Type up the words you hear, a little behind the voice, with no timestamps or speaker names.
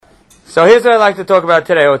So here's what I'd like to talk about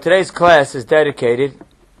today. Well, today's class is dedicated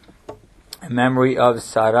in memory of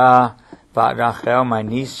Sarah Bat Rachel, my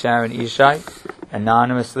niece Sharon Ishai,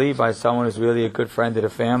 anonymously by someone who's really a good friend of the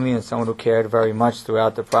family and someone who cared very much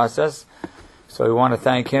throughout the process. So we want to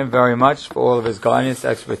thank him very much for all of his guidance,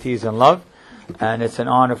 expertise, and love. And it's an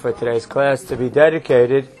honor for today's class to be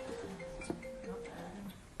dedicated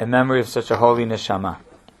in memory of such a holy neshama.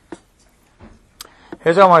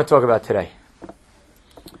 Here's what I want to talk about today.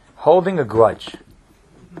 Holding a grudge.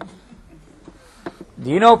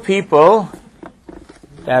 Do you know people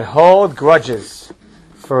that hold grudges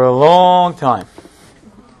for a long time?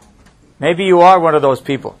 Maybe you are one of those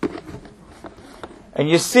people. And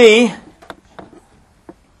you see,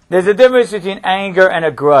 there's a difference between anger and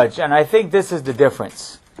a grudge, and I think this is the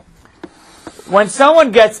difference. When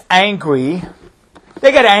someone gets angry,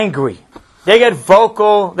 they get angry. They get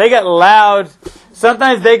vocal, they get loud,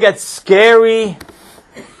 sometimes they get scary,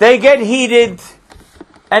 they get heated,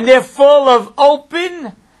 and they're full of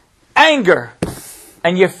open anger.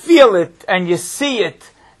 And you feel it, and you see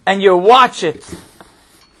it, and you watch it.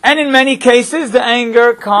 And in many cases, the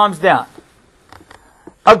anger calms down.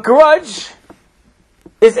 A grudge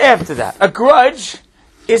is after that. A grudge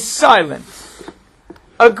is silent.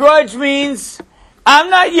 A grudge means, I'm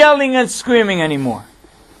not yelling and screaming anymore.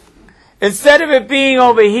 Instead of it being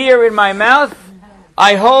over here in my mouth,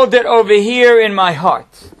 I hold it over here in my heart.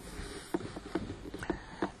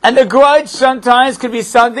 And the grudge sometimes could be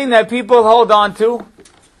something that people hold on to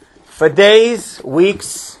for days,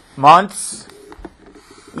 weeks, months,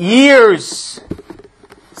 years,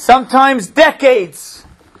 sometimes decades,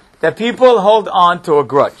 that people hold on to a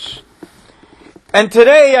grudge. And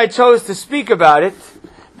today I chose to speak about it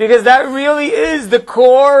because that really is the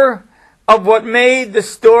core of what made the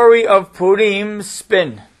story of Purim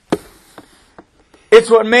spin. It's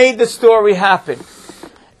what made the story happen.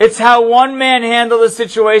 It's how one man handled a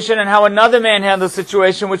situation and how another man handled a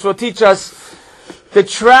situation, which will teach us the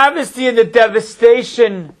travesty and the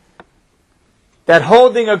devastation that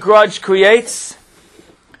holding a grudge creates,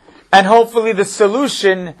 and hopefully the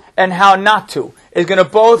solution and how not to is going to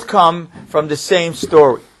both come from the same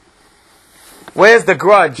story. Where's the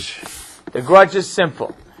grudge? The grudge is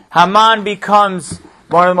simple. Haman becomes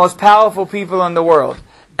one of the most powerful people in the world.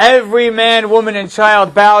 Every man, woman, and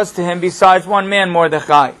child bows to him besides one man,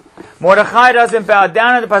 Mordechai. Mordechai doesn't bow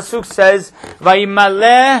down, and the pasuk says,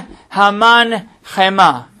 "Vayimaleh Haman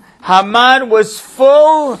chema." Haman was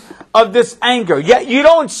full of this anger. Yet you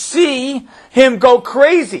don't see him go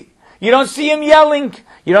crazy. You don't see him yelling.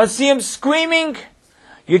 You don't see him screaming.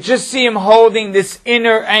 You just see him holding this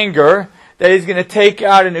inner anger that he's going to take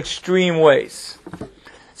out in extreme ways.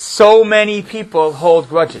 So many people hold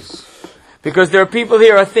grudges. Because there are people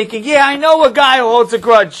here who are thinking, yeah, I know a guy who holds a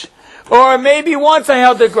grudge. Or maybe once I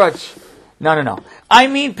held a grudge. No. I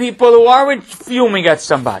mean people who aren't fuming at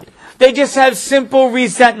somebody. They just have simple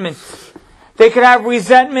resentment. They could have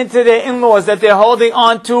resentment to their in-laws that they're holding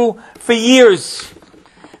on to for years.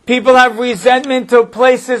 People have resentment to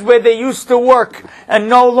places where they used to work and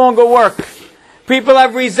no longer work. People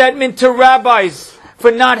have resentment to rabbis for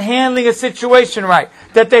not handling a situation right,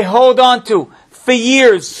 that they hold on to for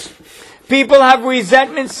years. People have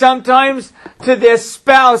resentment sometimes to their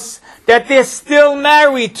spouse that they're still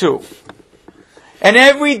married to. And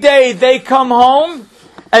every day they come home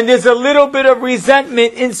and there's a little bit of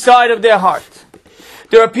resentment inside of their heart.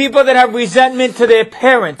 There are people that have resentment to their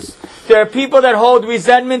parents. There are people that hold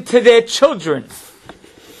resentment to their children.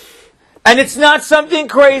 And it's not something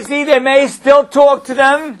crazy. They may still talk to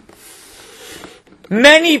them.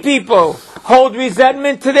 Many people hold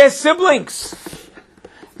resentment to their siblings.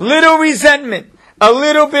 Little resentment, a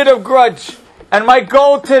little bit of grudge. And my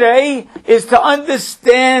goal today is to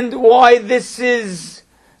understand why this is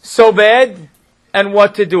so bad and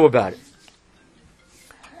what to do about it.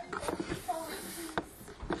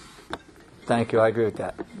 Thank you, I agree with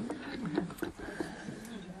that.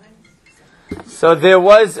 So there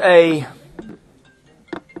was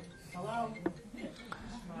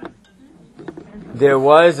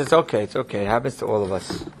it's okay, it happens to all of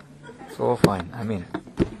us. It's all fine, I mean it.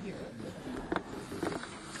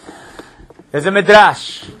 There's a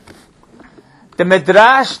Midrash. The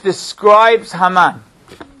Midrash describes Haman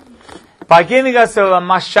by giving us a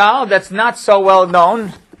mashal that's not so well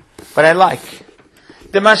known, but I like.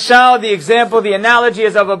 The mashal, the example, the analogy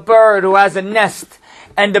is of a bird who has a nest.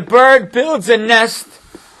 And the bird builds a nest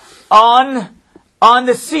on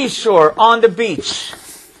the seashore, on the beach.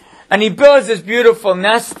 And he builds this beautiful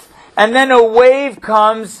nest, and then a wave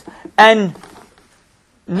comes and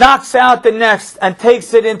knocks out the nest and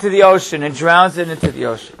takes it into the ocean and drowns it into the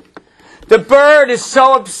ocean. The bird is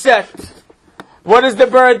so upset. What does the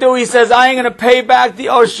bird do? He says, I am going to pay back the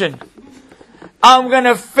ocean. I'm going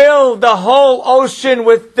to fill the whole ocean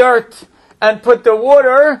with dirt and put the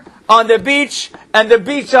water on the beach and the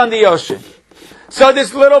beach on the ocean. So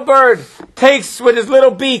this little bird takes with his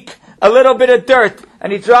little beak a little bit of dirt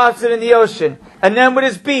and he drops it in the ocean. And then with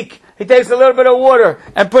his beak, he takes a little bit of water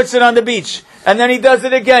and puts it on the beach. And then he does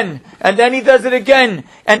it again. And then he does it again.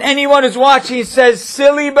 And anyone who's watching says,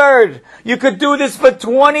 silly bird, you could do this for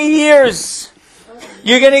 20 years.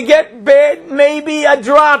 You're going to get maybe a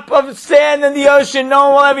drop of sand in the ocean. No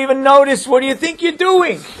one will ever even notice. What do you think you're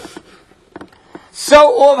doing?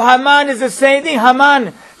 So Haman is the same thing.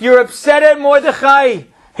 Haman, you're upset at Mordechai.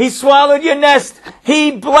 He swallowed your nest.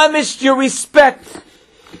 He blemished your respect.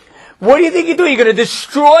 What do you think you're doing? You're going to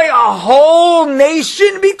destroy a whole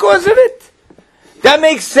nation because of it? That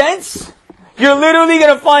makes sense? You're literally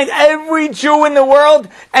going to find every Jew in the world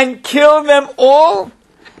and kill them all?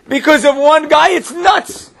 Because of one guy? It's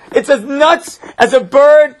nuts. It's as nuts as a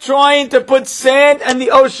bird trying to put sand in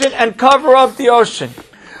the ocean and cover up the ocean.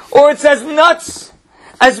 Or it's as nuts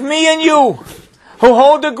as me and you, who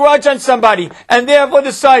hold a grudge on somebody and therefore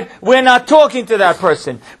decide we're not talking to that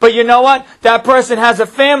person. But you know what? That person has a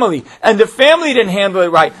family and the family didn't handle it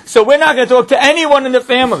right. So we're not going to talk to anyone in the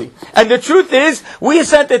family. And the truth is, we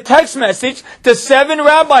sent a text message to 7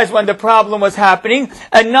 rabbis when the problem was happening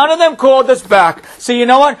and none of them called us back. So you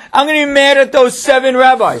know what? I'm going to be mad at those 7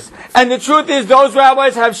 rabbis. And the truth is, those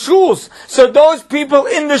rabbis have shuls. So those people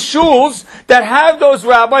in the shuls that have those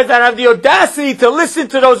rabbis, that have the audacity to listen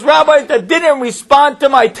to those rabbis that didn't respond to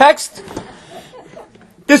my text,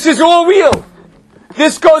 this is all real.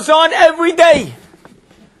 This goes on every day.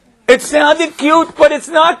 It sounded cute, but it's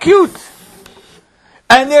not cute.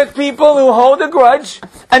 And there's people who hold a grudge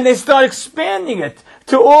and they start expanding it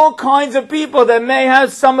to all kinds of people that may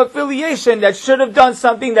have some affiliation, that should have done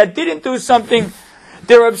something, that didn't do something.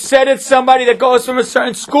 They're upset at somebody that goes from a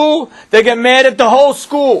certain school. They get mad at the whole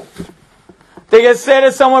school. They get sad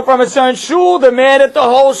at someone from a certain shul. They're mad at the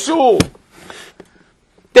whole shul.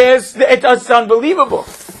 It's unbelievable.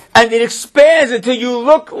 And it expands until you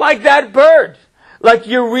look like that bird. Like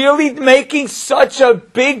you're really making such a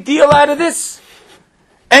big deal out of this.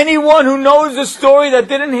 Anyone who knows the story that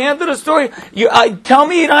didn't handle the story, tell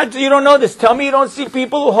me you don't know this. Tell me you don't see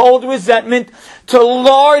people who hold resentment to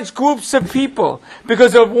large groups of people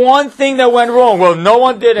because of one thing that went wrong. Well, no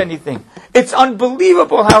one did anything. It's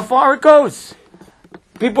unbelievable how far it goes.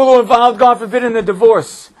 People who are involved, God forbid, in a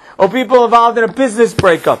divorce. Or people involved in a business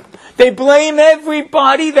breakup. They blame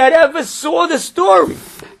everybody that ever saw the story.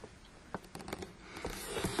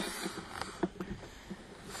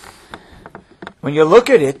 When you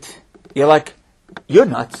look at it, you're like, you're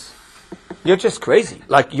nuts. You're just crazy.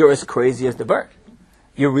 Like you're as crazy as the bird.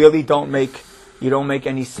 You really don't make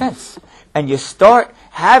any sense. And you start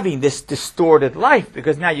having this distorted life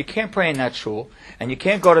because now you can't pray in that shul, and you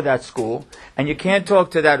can't go to that school, and you can't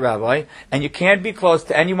talk to that rabbi, and you can't be close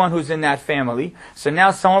to anyone who's in that family. So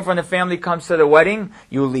now someone from the family comes to the wedding,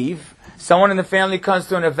 you leave. Someone in the family comes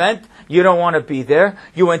to an event, you don't want to be there.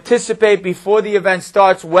 You anticipate before the event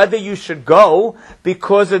starts whether you should go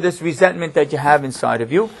because of this resentment that you have inside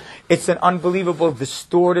of you. It's an unbelievable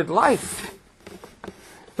distorted life.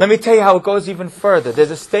 Let me tell you how it goes even further.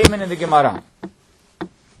 There's a statement in the Gemara.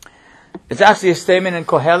 It's actually a statement in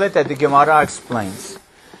Kohelet that the Gemara explains.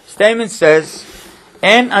 Statement says,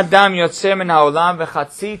 "En adam yוצא מן העולם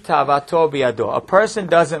וחצי תאוותו בידו." A person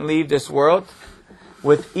doesn't leave this world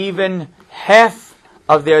with even half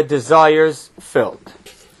of their desires filled.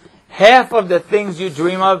 Half of the things you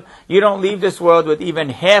dream of, you don't leave this world with even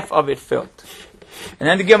half of it filled. And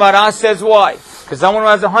then the Gemara says why? Because someone who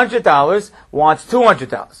has $100 wants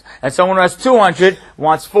 $200. And someone who has 200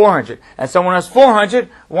 wants 400. And someone who has 400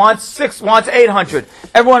 wants 800.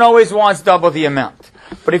 Everyone always wants double the amount.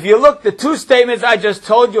 But if you look, the 2 statements I just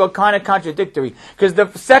told you are kind of contradictory. Because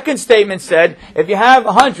the second statement said, if you have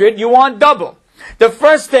 100, you want double. The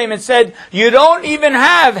first statement said, you don't even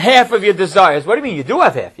have half of your desires. What do you mean? You do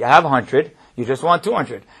have half. You have 100. You just want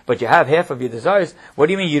 200. But you have half of your desires. What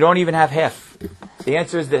do you mean you don't even have half? The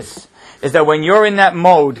answer is this. Is that when you're in that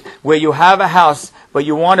mode where you have a house, but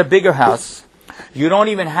you want a bigger house, you don't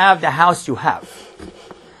even have the house you have.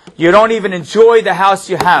 You don't even enjoy the house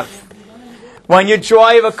you have. When you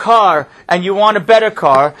drive a car and you want a better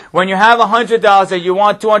car, when you have $100 and you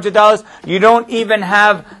want $200, you don't even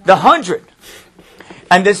have the 100.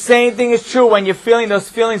 And the same thing is true when you're feeling those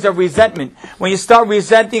feelings of resentment. When you start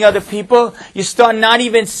resenting other people, you start not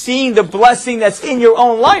even seeing the blessing that's in your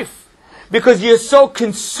own life. because you're so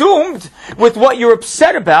consumed with what you're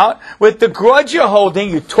upset about, with the grudge you're holding.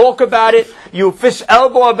 You talk about it, you fish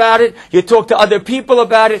elbow about it, you talk to other people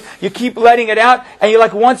about it, you keep letting it out, and you're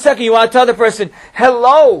like, 1 second, you want to tell the person,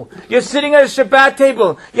 hello, you're sitting at a Shabbat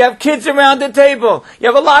table, you have kids around the table, you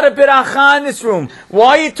have a lot of biracha in this room.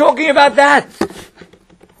 Why are you talking about that?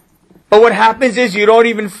 But what happens is you don't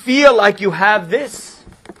even feel like you have this.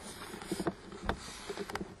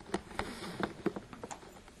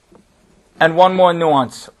 And one more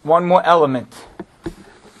nuance, one more element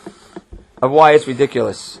of why it's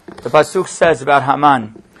ridiculous. The pasuk says about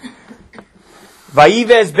Haman,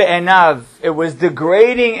 "Vayivez be'enav." It was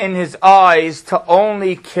degrading in his eyes to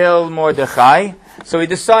only kill Mordechai, so he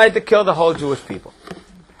decided to kill the whole Jewish people.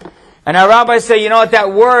 And our rabbis say, you know what,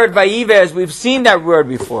 that word vayivez, we've seen that word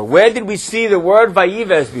before. Where did we see the word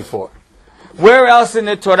vayivez before? Where else in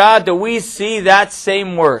the Torah do we see that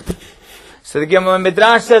same word? So the Gemara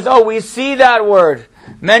Midrash says, we see that word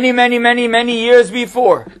many years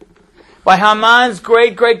before by Haman's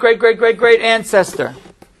great ancestor,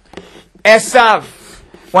 Esav.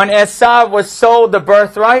 When Esav was sold the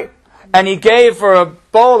birthright, and he gave for a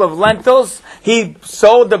bowl of lentils, he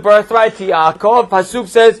sold the birthright to Yaakov. Pasuk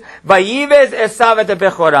says, Vayivez Esav et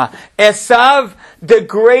bechora. Esav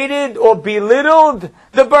degraded or belittled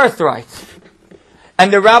the birthright.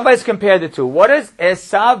 And the rabbis compared the two. What does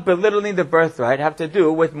Esav belittling the birthright have to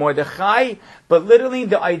do with Mordechai belittling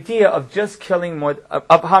the idea of just killing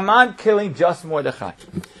of Haman killing just Mordechai?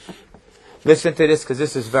 Listen to this, because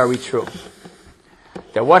this is very true.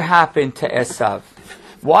 That what happened to Esav?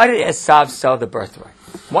 Why did Esav sell the birthright?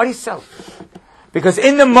 Why did he sell it? Because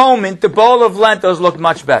in the moment, the bowl of lentils looked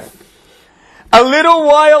much better. A little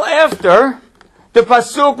while after, the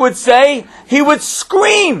pasuk would say, he would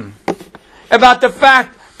scream about the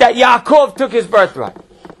fact that Yaakov took his birthright.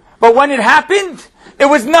 But when it happened, it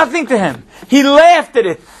was nothing to him. He laughed at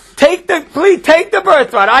it. Please take the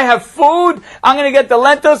birthright. I have food. I'm going to get the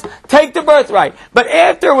lentils. Take the birthright. But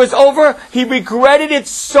after it was over, he regretted it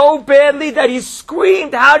so badly that he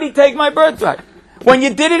screamed, how did he take my birthright? When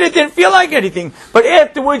you did it, it didn't feel like anything. But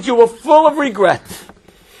afterwards, you were full of regret.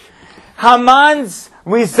 Haman's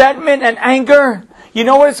resentment and anger, you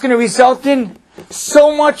know what it's going to result in?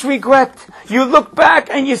 So much regret. You look back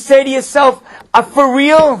and you say to yourself, for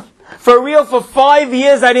real, for 5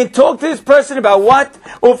 years I didn't talk to this person about what?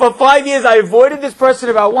 Or for 5 years I avoided this person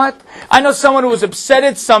about what? I know someone who was upset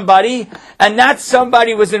at somebody, and that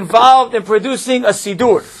somebody was involved in producing a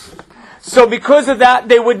sidur. So because of that,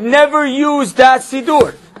 they would never use that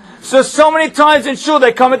sidur. So many times in shul,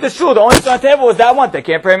 they come at the shul, the only thing on the table was that one. They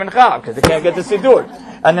can't pray mincha because they can't get the sidur.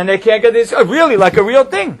 And then they can't get this, really, like a real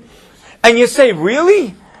thing. And you say,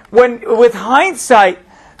 really? When, with hindsight,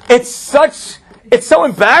 it's so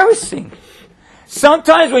embarrassing.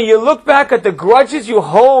 Sometimes when you look back at the grudges you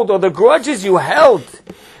hold or the grudges you held,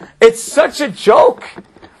 it's such a joke.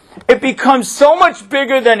 It becomes so much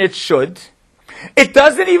bigger than it should. It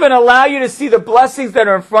doesn't even allow you to see the blessings that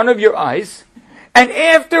are in front of your eyes. And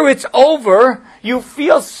after it's over, you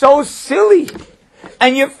feel so silly.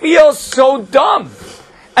 And you feel so dumb.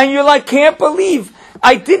 And you're like, can't believe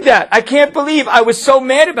I did that. I can't believe I was so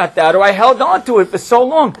mad about that, or I held on to it for so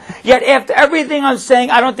long. Yet after everything I'm saying,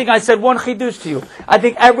 I don't think I said one chidush to you. I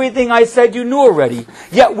think everything I said you knew already.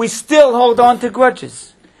 Yet we still hold on to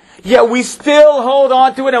grudges. Yet we still hold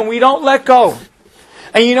on to it and we don't let go.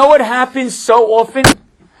 And you know what happens so often?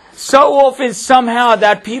 So often somehow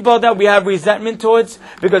that people that we have resentment towards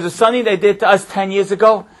because of something they did to us 10 years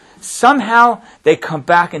ago, somehow they come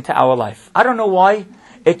back into our life. I don't know why.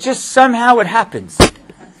 It just somehow it happens.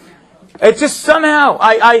 It just somehow,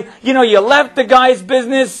 you left the guy's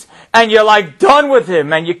business and you're like done with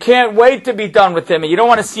him and you can't wait to be done with him and you don't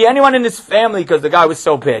want to see anyone in his family because the guy was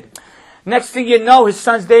so bad. Next thing you know, his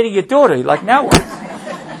son's dating your daughter. You're like, now what?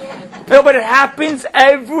 No, but it happens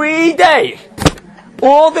every day.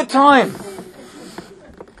 All the time.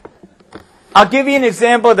 I'll give you an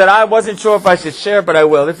example that I wasn't sure if I should share, but I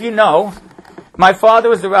will. If you know, my father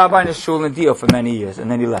was the rabbi in a shul in Bido for many years,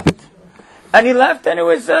 and then he left. And he left, and it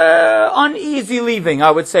was uneasy leaving,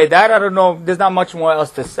 I would say that. I don't know, there's not much more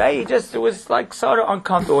else to say. It was like sort of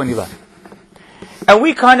uncomfortable when he left. And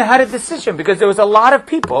we kind of had a decision, because there was a lot of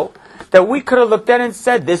people that we could have looked at and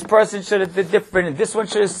said, this person should have did different, and this one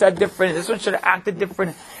should have said different, and this one should have acted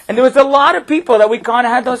different. And there was a lot of people that we kind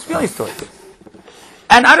of had those feelings towards.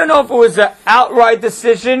 And I don't know if it was an outright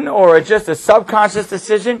decision or just a subconscious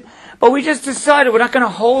decision, but we just decided we're not going to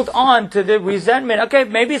hold on to the resentment. Okay,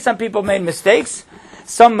 maybe some people made mistakes,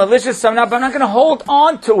 some malicious, some not, but I'm not going to hold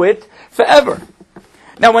on to it forever.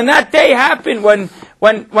 Now, when that day happened,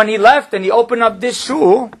 when he left and he opened up this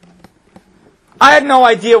shul, I had no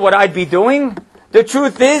idea what I'd be doing. The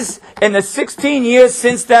truth is, in the 16 years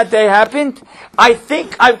since that day happened, I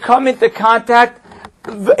think I've come into contact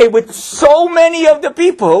with so many of the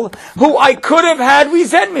people who I could have had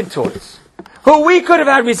resentment towards. Who we could have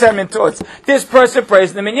had resentment towards. This person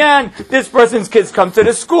prays the minyan, this person's kids come to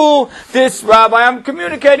the school, this rabbi I'm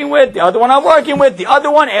communicating with, the other one I'm working with, the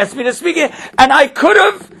other one asked me to speak it, and I could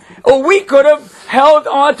have, or we could have held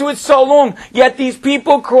on to it so long, yet these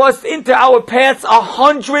people crossed into our paths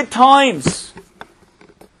 100 times.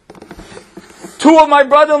 2 of my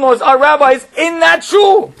brother-in-laws are rabbis in that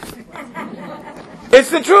shul. It's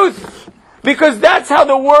the truth. Because that's how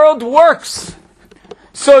the world works.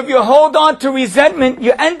 So if you hold on to resentment,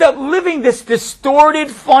 you end up living this distorted,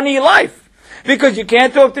 funny life. Because you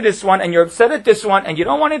can't talk to this one, and you're upset at this one, and you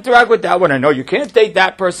don't want to interact with that one. I know you can't date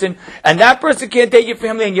that person, and that person can't date your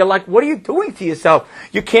family, and you're like, what are you doing to yourself?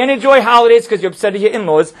 You can't enjoy holidays because you're upset at your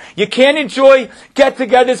in-laws. You can't enjoy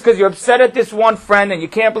get-togethers because you're upset at this one friend, and you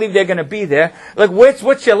can't believe they're going to be there. Like,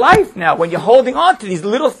 what's your life now when you're holding on to these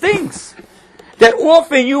little things that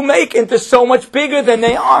often you make into so much bigger than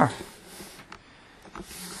they are?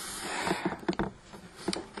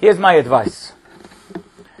 Here's my advice.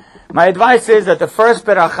 My advice is that the first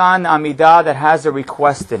berachan amidah that has a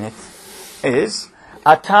request in it is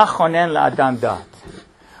Ata chonen la'adam dat.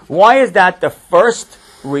 Why is that the first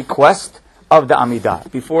request of the amidah?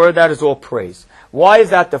 Before that is all praise. Why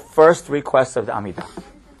is that the first request of the amidah?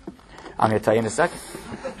 I'm going to tell you in a second.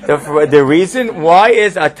 The reason why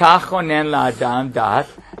is Ata chonen la'adam dat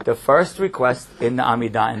the first request in the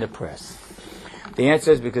amidah in the prayers? The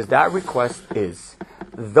answer is because that request is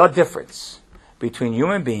the difference between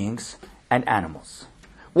human beings and animals.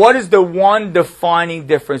 What is the one defining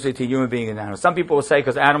difference between human beings and animals? Some people will say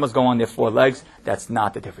because animals go on their 4 legs, that's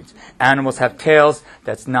not the difference. Animals have tails,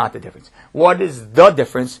 that's not the difference. What is the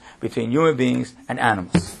difference between human beings and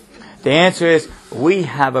animals? The answer is we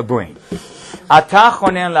have a brain. Ata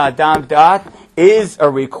chonen la'adam dat is a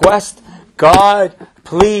request. God,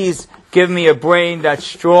 please give me a brain that's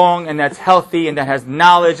strong and that's healthy and that has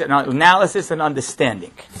knowledge and analysis and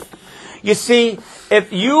understanding. You see,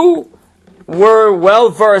 if you were well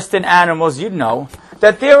versed in animals, you'd know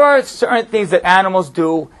that there are certain things that animals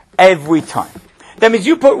do every time. That means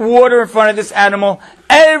you put water in front of this animal,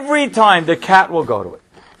 every time the cat will go to it.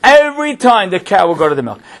 Every time the cat will go to the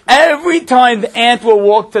milk. Every time the ant will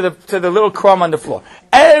walk to the little crumb on the floor.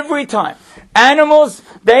 Every time. Animals,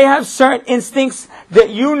 they have certain instincts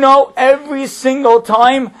that you know every single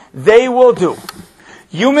time they will do.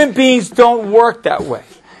 Human beings don't work that way.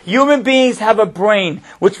 Human beings have a brain,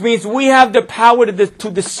 which means we have the power to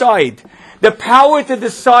decide. The power to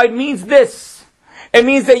decide means this. It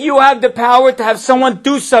means that you have the power to have someone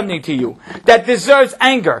do something to you that deserves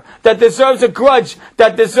anger, that deserves a grudge,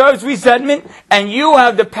 that deserves resentment, and you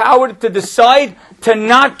have the power to decide to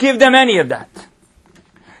not give them any of that.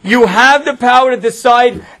 You have the power to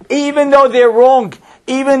decide, even though they're wrong,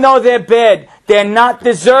 even though they're bad, they're not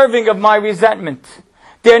deserving of my resentment.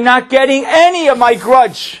 They're not getting any of my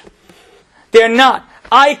grudge. They're not.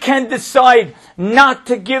 I can decide not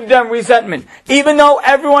to give them resentment. Even though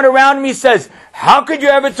everyone around me says, how could you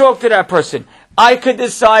ever talk to that person? I could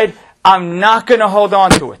decide I'm not going to hold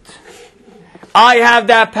on to it. I have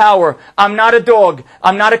that power. I'm not a dog.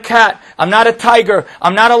 I'm not a cat. I'm not a tiger.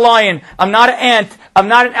 I'm not a lion. I'm not an ant. I'm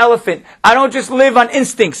not an elephant. I don't just live on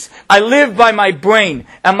instincts. I live by my brain.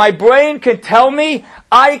 And my brain can tell me,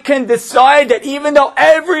 I can decide that even though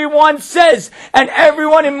everyone says and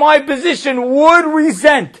everyone in my position would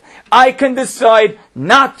resent, I can decide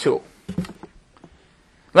not to.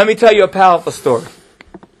 Let me tell you a powerful story.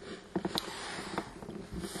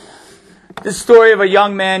 The story of a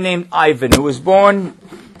young man named Ivan who was born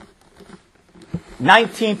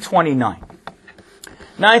 1929.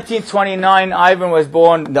 1929, Ivan was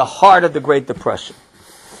born in the heart of the Great Depression.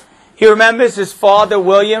 He remembers his father,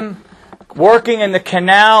 William, working in the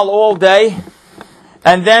canal all day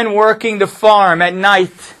and then working the farm at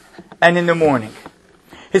night and in the morning.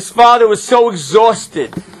 His father was so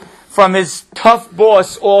exhausted from his tough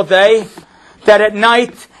boss all day that at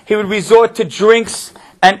night he would resort to drinks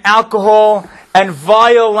and alcohol and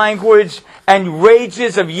vile language and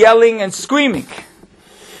rages of yelling and screaming.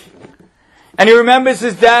 And he remembers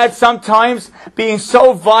his dad sometimes being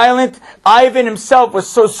so violent, Ivan himself was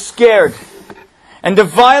so scared. And the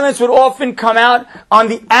violence would often come out on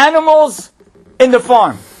the animals in the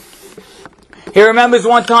farm. He remembers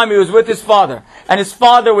one time he was with his father, and his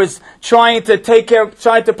father was trying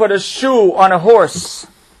to put a shoe on a horse.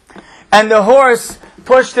 And the horse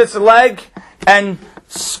pushed its leg and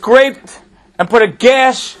scraped and put a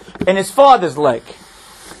gash in his father's leg.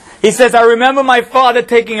 He says, I remember my father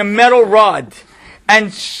taking a metal rod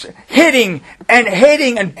and hitting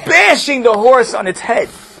and bashing the horse on its head.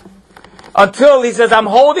 Until, he says, I'm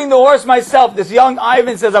holding the horse myself. This young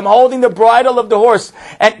Ivan says, I'm holding the bridle of the horse,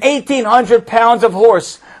 and 1,800 pounds of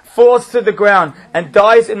horse falls to the ground and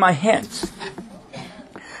dies in my hands.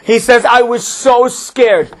 He says, I was so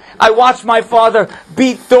scared. I watched my father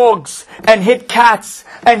beat dogs and hit cats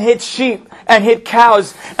and hit sheep and hit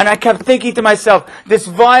cows. And I kept thinking to myself, this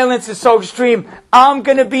violence is so extreme. I'm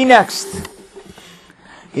going to be next.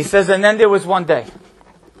 He says, and then there was one day.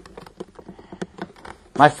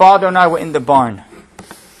 My father and I were in the barn.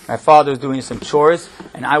 My father was doing some chores,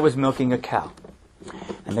 and I was milking a cow.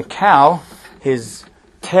 And the cow, his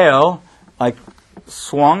tail,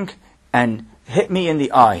 swung and hit me in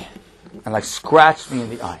the eye. And scratched me in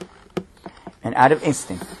the eye. And out of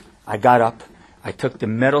instinct, I got up, I took the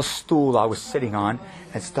metal stool I was sitting on,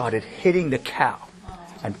 and started hitting the cow.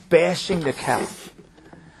 And bashing the cow.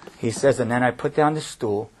 He says, and then I put down the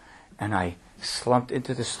stool, and I slumped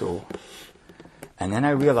into the stool. And then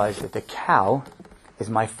I realized that the cow is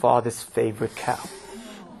my father's favorite cow.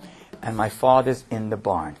 And my father's in the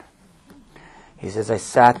barn. He says, I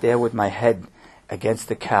sat there with my head against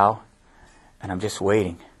the cow, and I'm just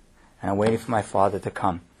waiting. And I'm waiting for my father to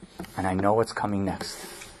come. And I know what's coming next.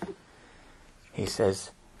 He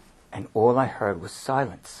says, and all I heard was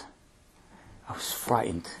silence. I was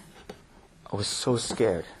frightened. I was so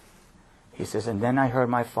scared. He says, and then I heard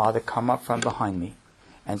my father come up from behind me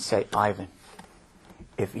and say, Ivan,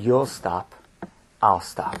 if you'll stop, I'll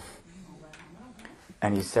stop.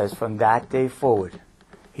 And he says, from that day forward,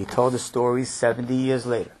 he told the story 70 years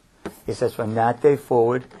later. He says, from that day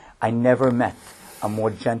forward, I never met a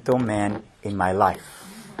more gentle man in my life.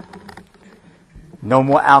 No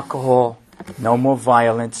more alcohol, no more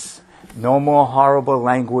violence, no more horrible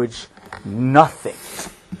language, nothing.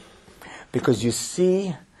 Because you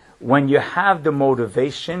see, when you have the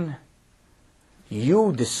motivation,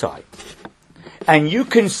 you decide. And you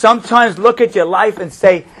can sometimes look at your life and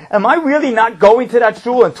say, am I really not going to that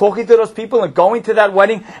shul and talking to those people and going to that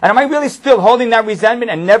wedding? And am I really still holding that resentment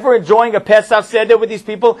and never enjoying a Pesach Seder with these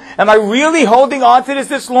people? Am I really holding on to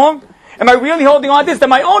this long? Am I really holding on to this? That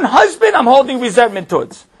my own husband I'm holding resentment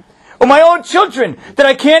towards. Or my own children, that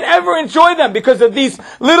I can't ever enjoy them because of these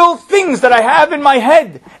little things that I have in my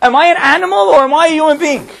head. Am I an animal or am I a human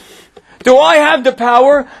being? Do I have the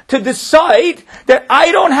power to decide that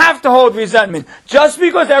I don't have to hold resentment just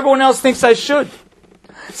because everyone else thinks I should?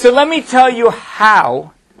 So let me tell you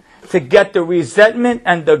how to get the resentment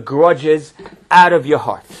and the grudges out of your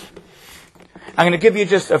heart. I'm going to give you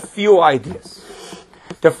just a few ideas.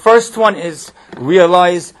 The first one is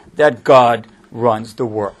realize that God runs the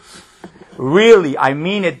world. Really, I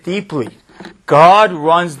mean it deeply. God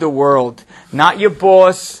runs the world. Not your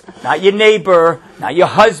boss, not your neighbor, not your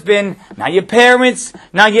husband, not your parents,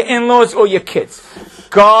 not your in-laws or your kids.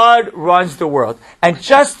 God runs the world. And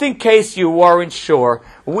just in case you weren't sure,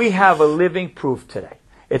 we have a living proof today.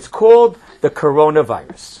 It's called the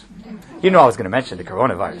coronavirus. You know I was going to mention the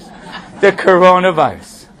coronavirus. The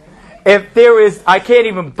coronavirus. If there is, I can't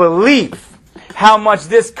even believe how much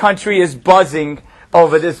this country is buzzing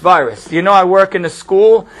over this virus. You know, I work in a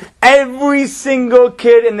school. Every single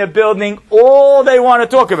kid in the building, all they want to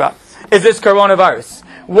talk about is this coronavirus.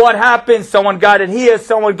 What happened? Someone got it here,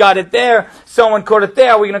 someone got it there, someone caught it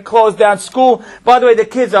there. We're going to close down school. By the way, the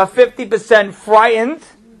kids are 50% frightened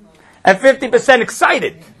and 50%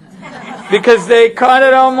 excited because they kind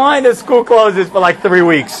of don't mind if school closes for 3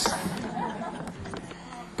 weeks.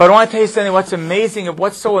 But I want to tell you something.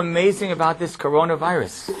 What's so amazing about this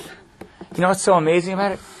coronavirus? You know what's so amazing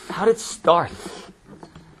about it? How did it start?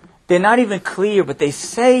 They're not even clear, but they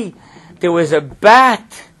say there was a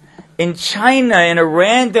bat in China in a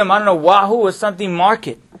random, Wahoo or something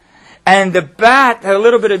market. And the bat, had a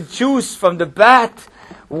little bit of juice from the bat,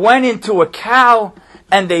 went into a cow,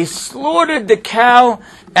 and they slaughtered the cow,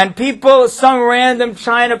 and some random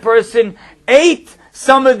China person ate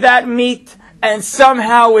some of that meat, and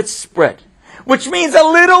somehow it spread. Which means a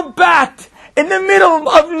little bat in the middle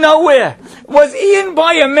of nowhere was eaten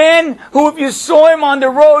by a man who, if you saw him on the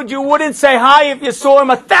road, you wouldn't say hi if you saw him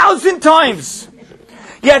 1,000 times.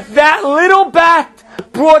 Yet that little bat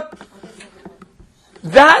brought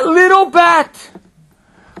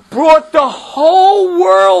the whole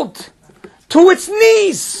world to its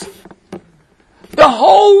knees. The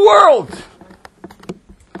whole world.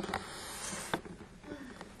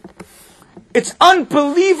 It's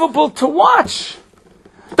unbelievable to watch.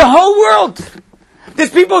 The whole world. There's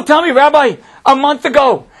people who tell me, Rabbi, a month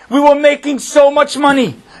ago, we were making so much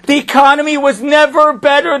money. The economy was never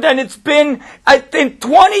better than it's been. In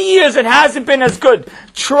 20 years, it hasn't been as good.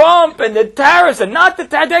 Trump and the tariffs, and not the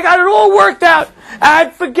tariffs, they got it all worked out.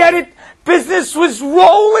 And forget it, business was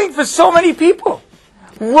rolling for so many people.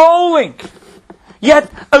 Rolling.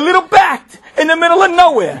 Yet, a little bat in the middle of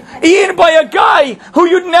nowhere, eaten by a guy who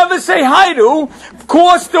you'd never say hi to,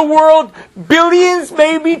 cost the world billions,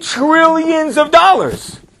 maybe trillions of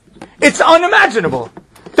dollars. It's unimaginable.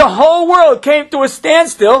 The whole world came to a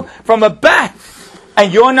standstill from a bat.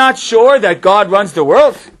 And you're not sure that God runs the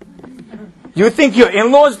world? You think your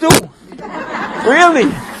in-laws do?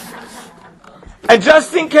 Really? And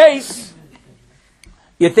just in case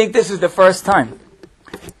you think this is the first time,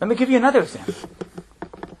 let me give you another example.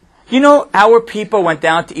 You know, our people went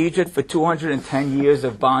down to Egypt for 210 years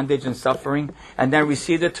of bondage and suffering, and then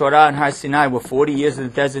received the Torah in Har Sinai, were 40 years in the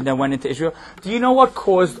desert, and then went into Israel. Do you know what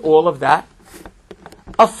caused all of that?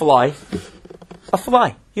 A fly. A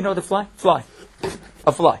fly. You know the fly? Fly.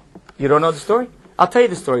 A fly. You don't know the story? I'll tell you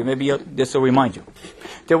the story. Maybe this will remind you.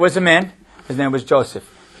 There was a man. His name was Joseph.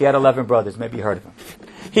 He had 11 brothers. Maybe you heard of him.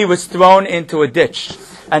 He was thrown into a ditch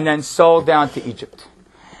and then sold down to Egypt.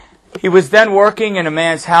 He was then working in a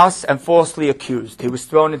man's house and falsely accused. He was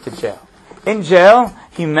thrown into jail. In jail,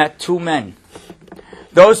 he met two men.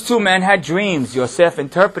 Those two men had dreams. Yosef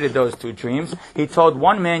interpreted those two dreams. He told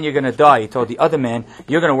one man, you're going to die. He told the other man,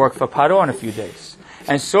 you're going to work for Paro in a few days.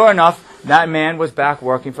 And sure enough, that man was back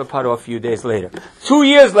working for Paro a few days later. 2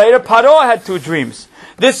 years later, Paro had two dreams.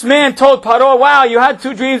 This man told Paro, wow, you had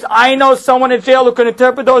two dreams. I know someone in jail who can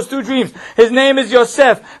interpret those two dreams. His name is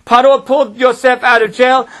Yosef. Paro pulled Yosef out of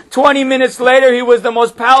jail. 20 minutes later, he was the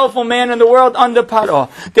most powerful man in the world under Paro.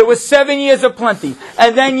 There was 7 years of plenty,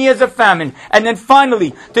 and then years of famine. And then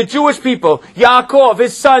finally, the Jewish people, Yaakov,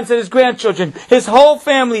 his sons and his grandchildren, his whole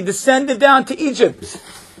family descended down to Egypt.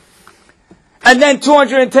 And then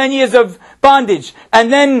 210 years of bondage.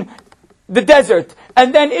 And then the desert.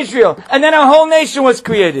 And then Israel. And then a whole nation was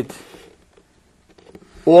created.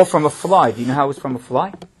 All from a fly. Do you know how it was from a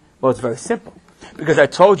fly? Well, it's very simple. Because I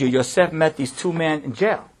told you, Yosef met these two men in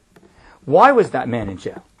jail. Why was that man in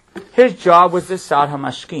jail? His job was the Sad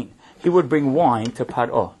HaMashkin. He would bring wine to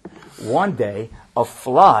Paro. One day, a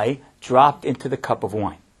fly dropped into the cup of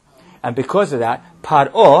wine. And because of that,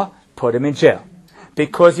 Paro put him in jail.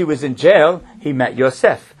 Because he was in jail, he met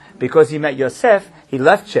Yosef. Because he met Yosef, he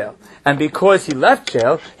left jail. And because he left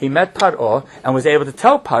jail, he met Paro and was able to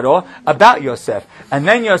tell Paro about Yosef. And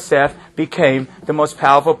then Yosef became the most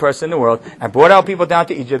powerful person in the world and brought our people down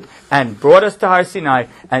to Egypt and brought us to Har Sinai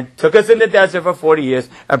and took us in the desert for 40 years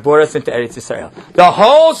and brought us into Eretz Yisrael. The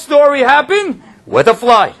whole story happened with a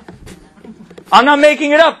fly. I'm not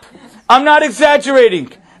making it up. I'm not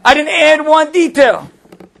exaggerating. I didn't add one detail.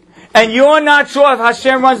 And you're not sure if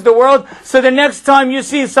Hashem runs the world, so the next time you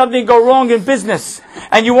see something go wrong in business,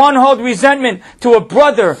 and you want to hold resentment to a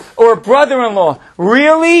brother or a brother-in-law,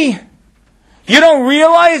 really? You don't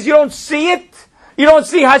realize, you don't see it? You don't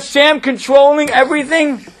see Hashem controlling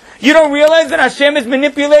everything? You don't realize that Hashem is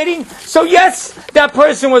manipulating? So yes, that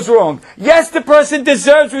person was wrong. Yes, the person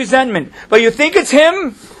deserves resentment. But you think it's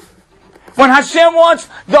him? When Hashem wants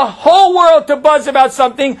the whole world to buzz about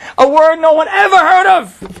something, a word no one ever heard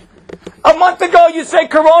of. A month ago you say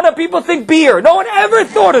Corona, people think beer. No one ever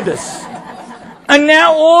thought of this. And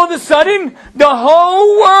now all of a sudden, the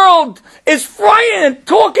whole world is frightened and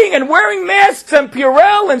talking and wearing masks and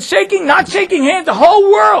Purell and shaking, not shaking hands. The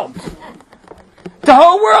whole world. The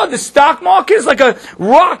whole world. The stock market is like a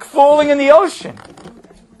rock falling in the ocean.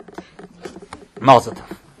 Mazel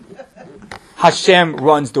tov. Hashem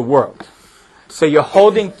runs the world. So you're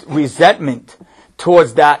holding resentment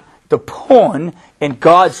towards that, the pawn in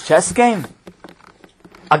God's chess game.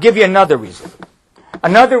 I'll give you another reason.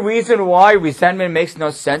 Another reason why resentment makes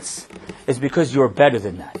no sense is because you're better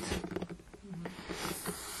than that.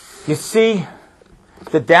 You see,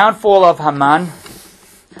 the downfall of Haman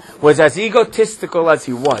was as egotistical as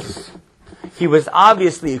he was. He was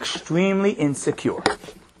obviously extremely insecure.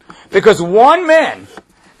 Because one man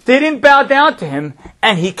didn't bow down to him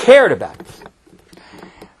and he cared about it.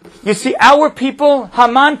 You see, our people,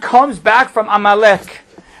 Haman comes back from Amalek.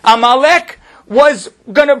 Amalek was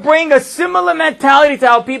going to bring a similar mentality to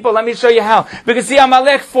our people. Let me show you how. Because see,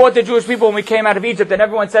 Amalek fought the Jewish people when we came out of Egypt, and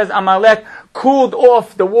everyone says Amalek cooled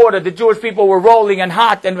off the water. The Jewish people were rolling and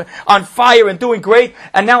hot and on fire and doing great,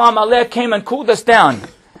 and now Amalek came and cooled us down.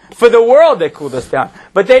 For the world, they cooled us down.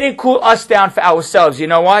 But they didn't cool us down for ourselves. You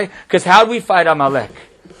know why? Because how do we fight Amalek?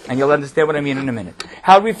 And you'll understand what I mean in a minute.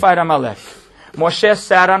 How do we fight Amalek? Moshe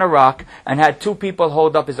sat on a rock and had two people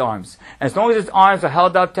hold up his arms. And as long as his arms were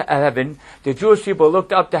held up to heaven, the Jewish people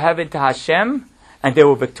looked up to heaven to Hashem. and they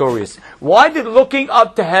were victorious. Why did looking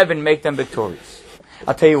up to heaven make them victorious?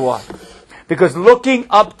 I'll tell you why. Because looking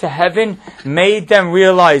up to heaven made them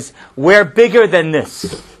realize we're bigger than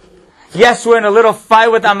this. Yes, we're in a little fight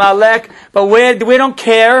with Amalek, but we don't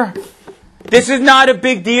care. This is not a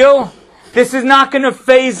big deal. This is not going to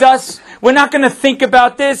faze us. We're not going to think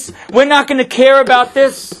about this. We're not going to care about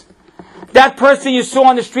this. That person you saw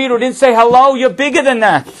on the street who didn't say hello, you're bigger than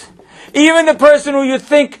that. Even the person who you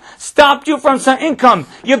think stopped you from some income,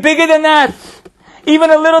 you're bigger than that.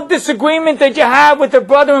 Even a little disagreement that you have with a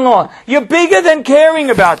brother-in-law, you're bigger than caring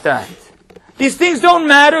about that. These things don't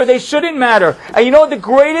matter. They shouldn't matter. And you know what the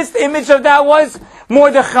greatest image of that was?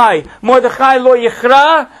 Mordechai. Mordechai lo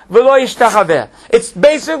yichra v'lo yishtachaveh. It's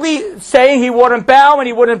basically saying he wouldn't bow and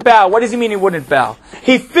he wouldn't bow. What does he mean he wouldn't bow?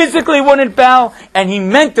 He physically wouldn't bow and he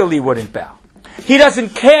mentally wouldn't bow. He doesn't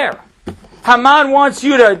care. Haman wants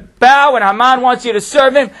you to bow and Haman wants you to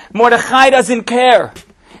serve him. Mordechai doesn't care.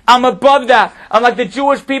 I'm above that. I'm like the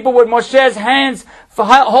Jewish people with Moshe's hands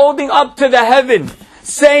holding up to the heaven,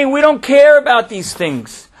 saying we don't care about these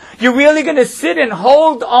things. You're really going to sit and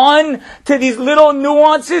hold on to these little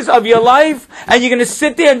nuances of your life, and you're going to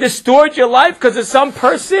sit there and distort your life because of some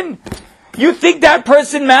person? You think that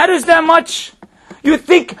person matters that much? You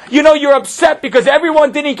think, you're upset because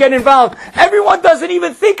everyone didn't get involved. Everyone doesn't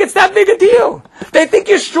even think it's that big a deal. They think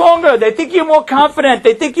you're stronger. They think you're more confident.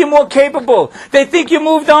 They think you're more capable. They think you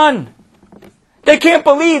moved on. They can't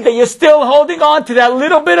believe that you're still holding on to that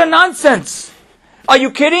little bit of nonsense. Are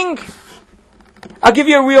you kidding? I'll give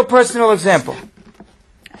you a real personal example.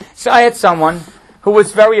 So I had someone who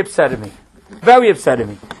was very upset at me. Very upset at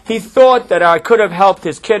me. He thought that I could have helped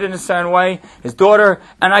his kid in a certain way, his daughter,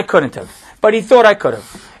 and I couldn't have. But he thought I could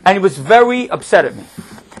have. And he was very upset at me.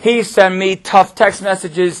 He sent me tough text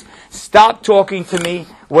messages, stopped talking to me,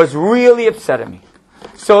 was really upset at me.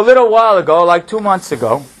 So a little while ago, like 2 months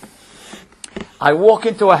ago, I walk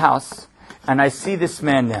into a house and I see this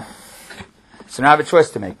man there. So now I have a choice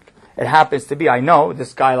to make. It happens to be, I know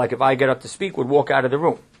this guy, like if I get up to speak, would walk out of the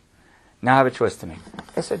room. Now I have a choice to make.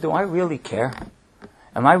 I said, do I really care?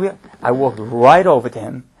 I walked right over to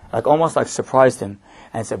him, almost surprised him,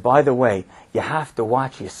 and said, by the way, you have to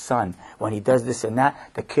watch your son. When he does this and that,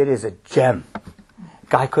 the kid is a gem.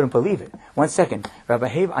 Guy couldn't believe it. 1 second, Rabbi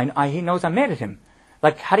he knows I'm mad at him.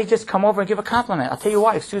 How do you just come over and give a compliment? I'll tell you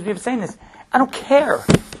why, excuse me for saying this. I don't care.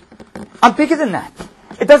 I'm bigger than that.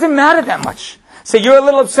 It doesn't matter that much. So you're a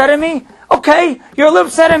little upset at me? Okay, you're a little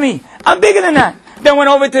upset at me. I'm bigger than that. Then went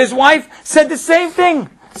over to his wife, said the same thing.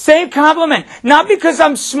 Same compliment. Not because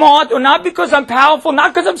I'm smart or not because I'm powerful,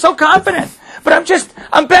 not because I'm so confident. But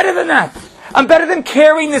I'm better than that. I'm better than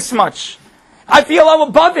caring this much. I feel I'm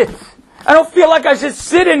above it. I don't feel like I should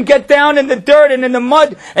sit and get down in the dirt and in the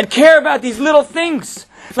mud and care about these little things.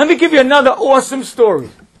 Let me give you another awesome story.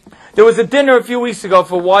 There was a dinner a few weeks ago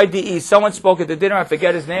for YDE. Someone spoke at the dinner. I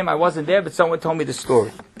forget his name. I wasn't there, but someone told me the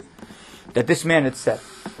story that this man had said.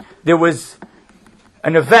 There was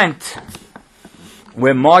an event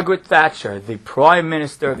where Margaret Thatcher, the Prime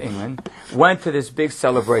Minister of England, went to this big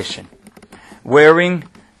celebration wearing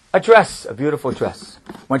a dress, a beautiful dress.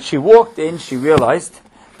 When she walked in, she realized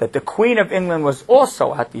that the Queen of England was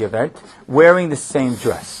also at the event wearing the same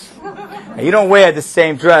dress. Now, you don't wear the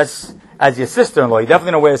same dress as your sister-in-law. You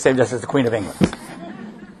definitely don't wear the same dress as the Queen of England.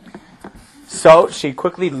 So she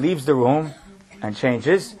quickly leaves the room and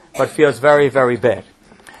changes, but feels very, very bad.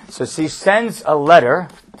 So she sends a letter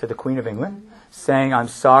to the Queen of England saying, I'm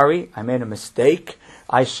sorry, I made a mistake.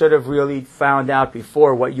 I should have really found out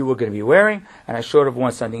before what you were going to be wearing, and I should have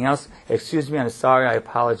worn something else. Excuse me, I'm sorry, I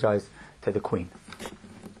apologize to the Queen.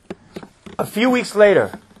 A few weeks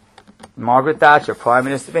later, Margaret Thatcher, Prime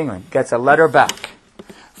Minister of England, gets a letter back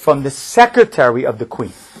from the secretary of the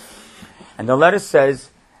Queen. And the letter says,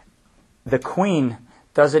 the Queen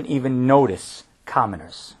doesn't even notice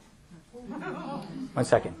commoners. 1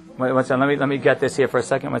 second. Wait, let me get this here for a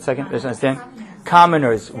second. 1 second. Just understand?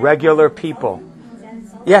 Commoners, regular people.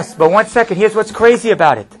 Yes, but 1 second. Here's what's crazy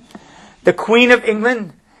about it. The Queen of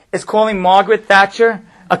England is calling Margaret Thatcher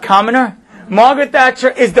a commoner. Margaret Thatcher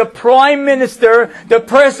is the Prime Minister, the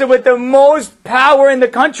person with the most power in the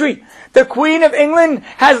country. The Queen of England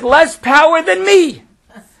has less power than me.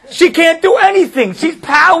 She can't do anything. She's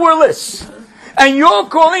powerless. And you're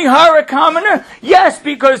calling her a commoner? Yes,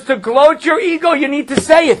 because to gloat your ego, you need to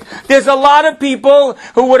say it. There's a lot of people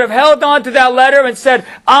who would have held on to that letter and said,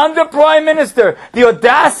 I'm the Prime Minister. The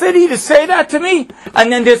audacity to say that to me?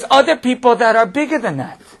 And then there's other people that are bigger than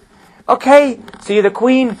that. Okay, so you're the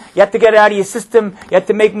Queen. You have to get it out of your system. You have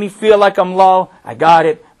to make me feel like I'm low. I got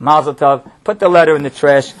it. Mazel tov. Put the letter in the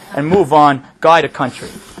trash and move on. Guide a country.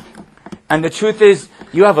 And the truth is,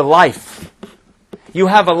 you have a life. You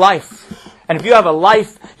have a life. And if you have a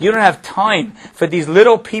life, you don't have time for these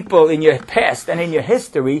little people in your past and in your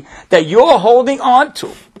history that you're holding on to.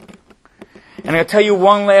 And I'm going to tell you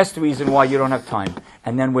one last reason why you don't have time.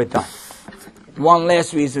 And then we're done. One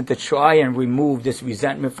last reason to try and remove this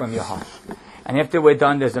resentment from your heart. And after we're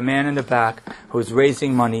done, there's a man in the back who's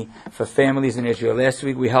raising money for families in Israel. Last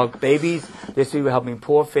week we helped babies. This week we're helping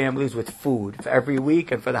poor families with food. For every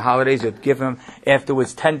week and for the holidays, you'd give them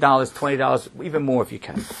afterwards $10, $20, even more if you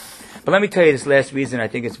can. But let me tell you this last reason. I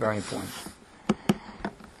think it's very important.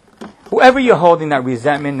 Whoever you're holding that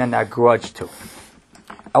resentment and that grudge to,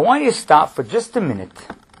 I want you to stop for just a minute.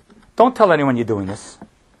 Don't tell anyone you're doing this.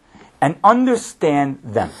 And understand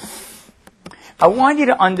them. I want you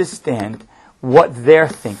to understand what they're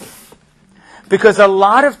thinking. Because a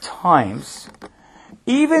lot of times,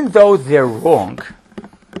 even though they're wrong,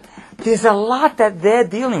 there's a lot that they're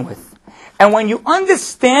dealing with. And when you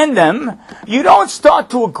understand them, you don't start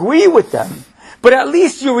to agree with them. But at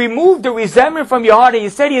least you remove the resentment from your heart and you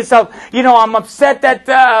say to yourself, I'm upset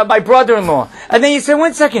that my brother-in-law. And then you say,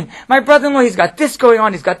 1 second, my brother-in-law, he's got this going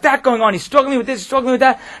on, he's got that going on, he's struggling with this, he's struggling with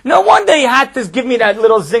that. No wonder he had to give me that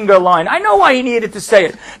little zinger line. I know why he needed to say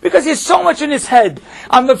it. Because there's so much in his head.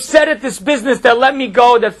 I'm upset at this business that let me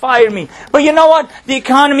go, that fired me. But you know what? The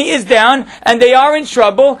economy is down and they are in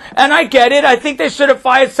trouble and I get it. I think they should have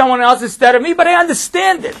fired someone else instead of me, but I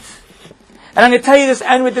understand it. And I'm going to tell you this,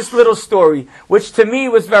 end with this little story, which to me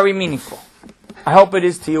was very meaningful. I hope it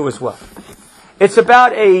is to you as well. It's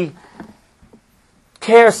about a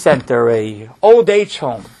care center, a old age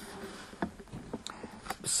home,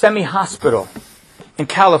 semi-hospital in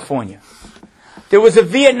California. There was a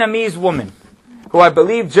Vietnamese woman who I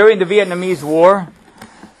believe during the Vietnamese War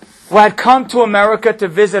who had come to America to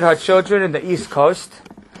visit her children in the East Coast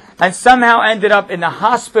and somehow ended up in the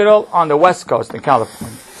hospital on the West Coast in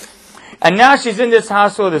California. And now she's in this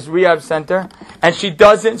hospital, this rehab center, and she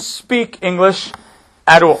doesn't speak English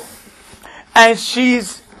at all. And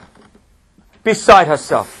she's beside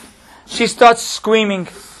herself. She starts screaming.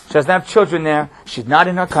 She doesn't have children there. She's not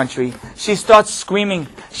in her country. She starts screaming.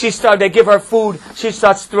 They give her food. She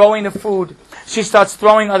starts throwing the food. She starts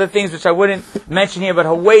throwing other things, which I wouldn't mention here, but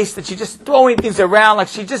her waist, and she's just throwing things around like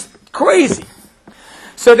she's just crazy.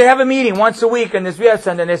 So they have a meeting once a week in this rehab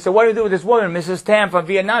center, and they say, what do we do with this woman, Mrs. Tam from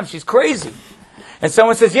Vietnam? She's crazy. And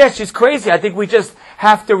someone says, yes, she's crazy. I think we just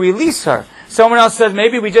have to release her. Someone else says,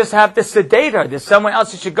 maybe we just have to sedate her. There's someone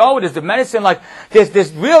else who should go. There's the medicine. Like,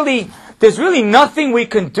 there's really nothing we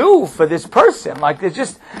can do for this person. Like, it's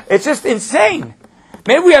just insane.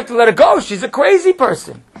 Maybe we have to let her go. She's a crazy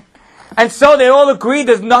person. And so they all agree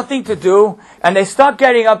there's nothing to do, and they start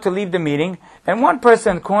getting up to leave the meeting. And one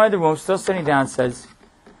person in the corner of the room, still sitting down, says,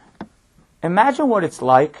 imagine what it's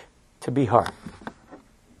like to be her.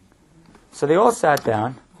 So they all sat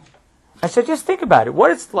down. I said, just think about it. What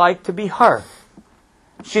it's like to be her.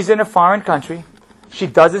 She's in a foreign country. She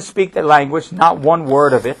doesn't speak the language, not one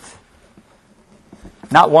word of it.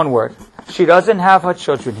 Not one word. She doesn't have her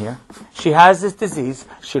children here. She has this disease.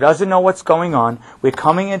 She doesn't know what's going on. We're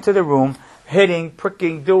coming into the room, hitting,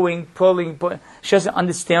 pricking, doing, pulling. She doesn't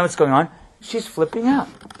understand what's going on. She's flipping out.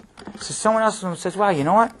 So someone else says, wow, you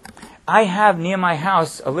know what? I have near my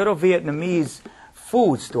house a little Vietnamese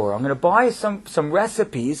food store. I'm going to buy some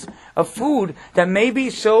recipes of food that maybe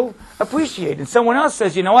she'll appreciate. And someone else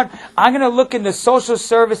says, you know what? I'm going to look into social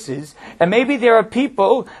services, and maybe there are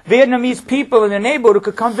people, Vietnamese people in the neighborhood who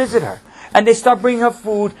could come visit her. And they start bringing her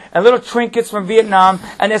food and little trinkets from Vietnam,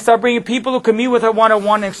 and they start bringing people who can meet with her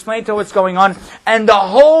one-on-one and explain to her what's going on. And the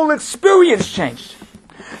whole experience changed.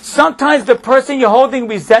 Sometimes the person you're holding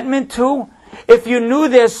resentment to, if you knew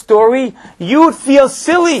their story, you'd feel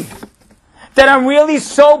silly. That I'm really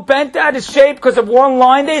so bent out of shape because of one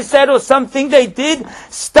line they said or something they did.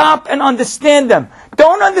 Stop and understand them.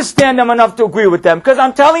 Don't understand them enough to agree with them, because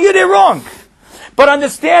I'm telling you they're wrong. But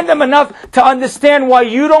understand them enough to understand why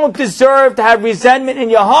you don't deserve to have resentment in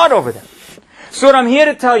your heart over them. So what I'm here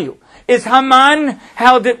to tell you is Haman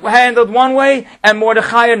handled one way and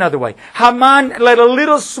Mordechai another way. Haman let a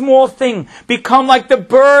little small thing become like the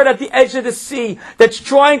bird at the edge of the sea that's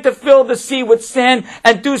trying to fill the sea with sand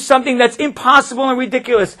and do something that's impossible and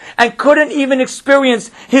ridiculous and couldn't even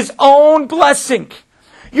experience his own blessing.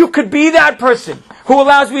 You could be that person who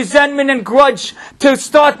allows resentment and grudge to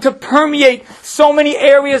start to permeate so many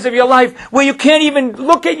areas of your life where you can't even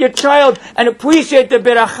look at your child and appreciate the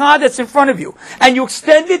beracha that's in front of you. And you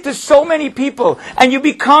extend it to so many people, and you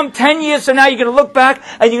become 10 years from now, you're going to look back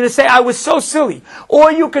and you're going to say, I was so silly. Or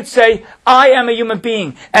you could say, I am a human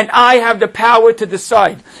being and I have the power to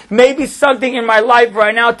decide. Maybe something in my life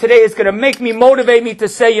right now today is going to motivate me to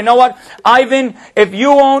say, you know what, Ivan, if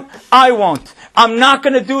you won't, I won't. I'm not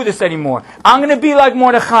going to do this anymore. I'm going to be like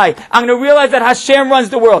Mordechai. I'm going to realize that Hashem runs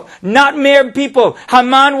the world, not mere people.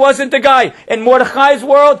 Haman wasn't the guy. In Mordechai's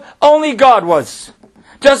world, only God was.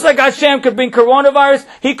 Just like Hashem could bring coronavirus,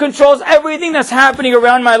 He controls everything that's happening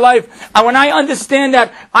around my life. And when I understand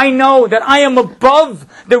that, I know that I am above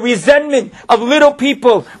the resentment of little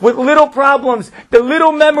people with little problems, the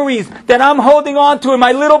little memories that I'm holding on to in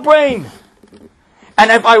my little brain. And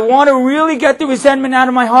if I want to really get the resentment out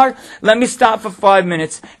of my heart, let me stop for 5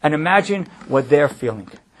 minutes and imagine what they're feeling.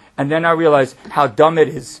 And then I realize how dumb it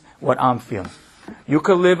is what I'm feeling. You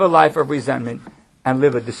could live a life of resentment and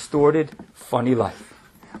live a distorted, funny life.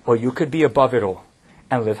 Or you could be above it all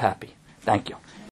and live happy. Thank you.